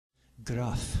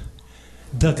Graph.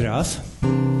 The Graph.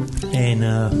 And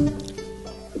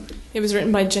it was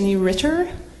written by Jenny Ritter,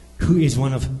 who is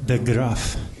one of the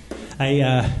Graph.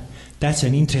 That's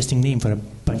an interesting name for a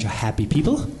bunch of happy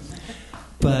people.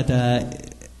 But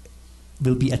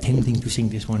we'll be attempting to sing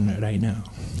this one right now.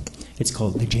 It's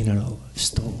called The General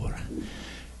Store.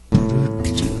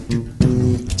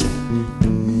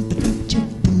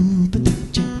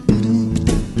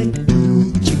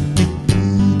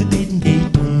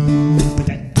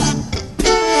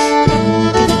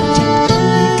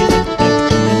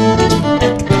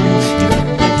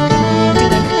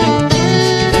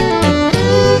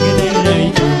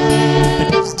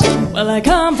 Well, I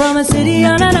come from a city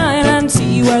on an island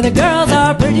sea where the girls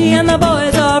are pretty and the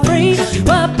boys are free.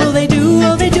 What will they do?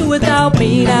 Will they do without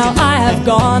me? Now I have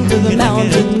gone to the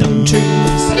mountain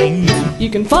trees. You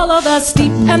can follow the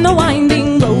steep and the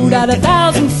winding road. At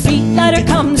 1,000 feet, lighter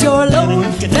comes your load.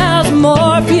 1,000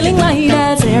 more, feeling light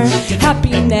as air.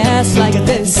 Happiness like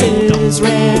this is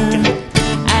rare.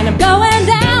 And I'm going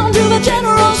down to the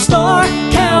general store.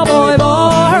 Cowboy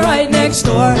boy right next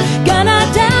door. Gonna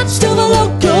dance to the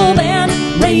local band.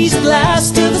 Raise a glass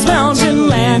to this mountain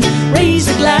land. Raise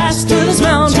a glass to this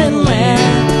mountain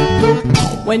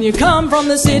land. When you come from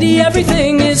the city,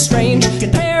 everything is strange.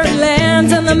 Prairie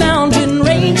lands and the mountain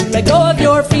range. Let go of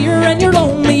your fear and your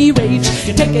lonely rage.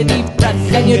 Take a deep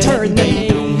breath and you turn the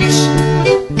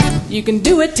page. You can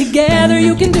do it together,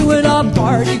 you can do it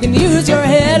apart. You can use your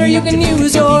head or you can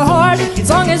use your heart. As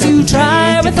long as you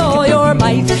try with all your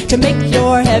might to make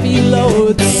your heavy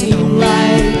load seem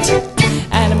light.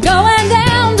 And I'm going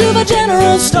down to the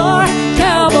general store.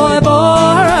 Cowboy boy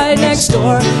right next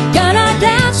door. Gonna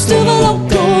dance to the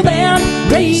local band.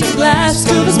 Raise a glass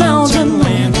to this mountain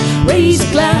land. Raise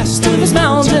a glass to this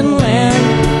mountain land.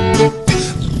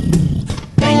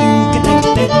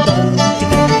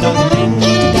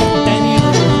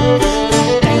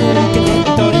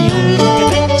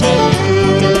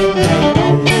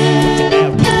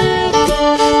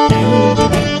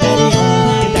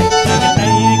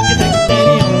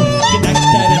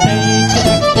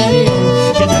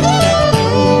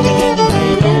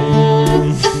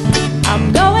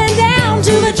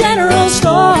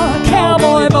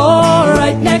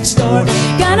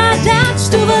 Gonna dance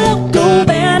to the local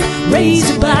band. Raise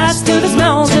a glass to this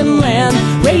mountain land.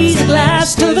 Raise a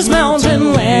glass to this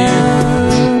mountain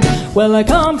land. Well, I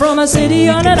come from a city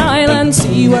on an island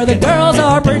sea where the girls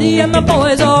are pretty and the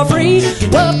boys are free.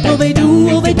 What will they do?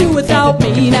 Will they do without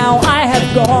me? Now I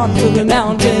have gone to the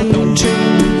mountain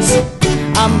trees.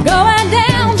 I'm going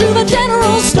down to the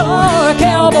general store.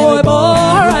 Cowboy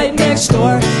boy right next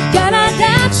door. Gonna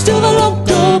dance to the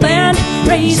local band.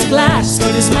 Raise a glass to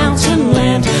this mountain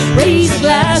land. Raise a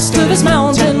glass to this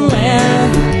mountain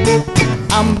land.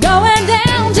 I'm going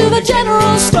down to the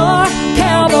general store.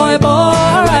 Cowboy boy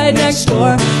right next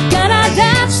door. Gonna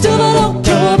dance to the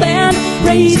local band.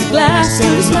 Raise a glass to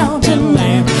this mountain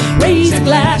land. Raise a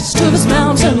glass to this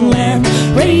mountain land.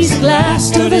 Raise a glass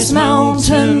to this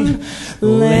mountain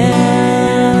land.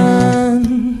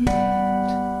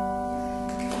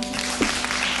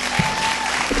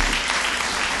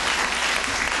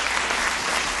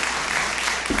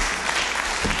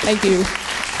 Thank you.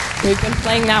 We've been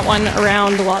playing that one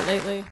around a lot lately.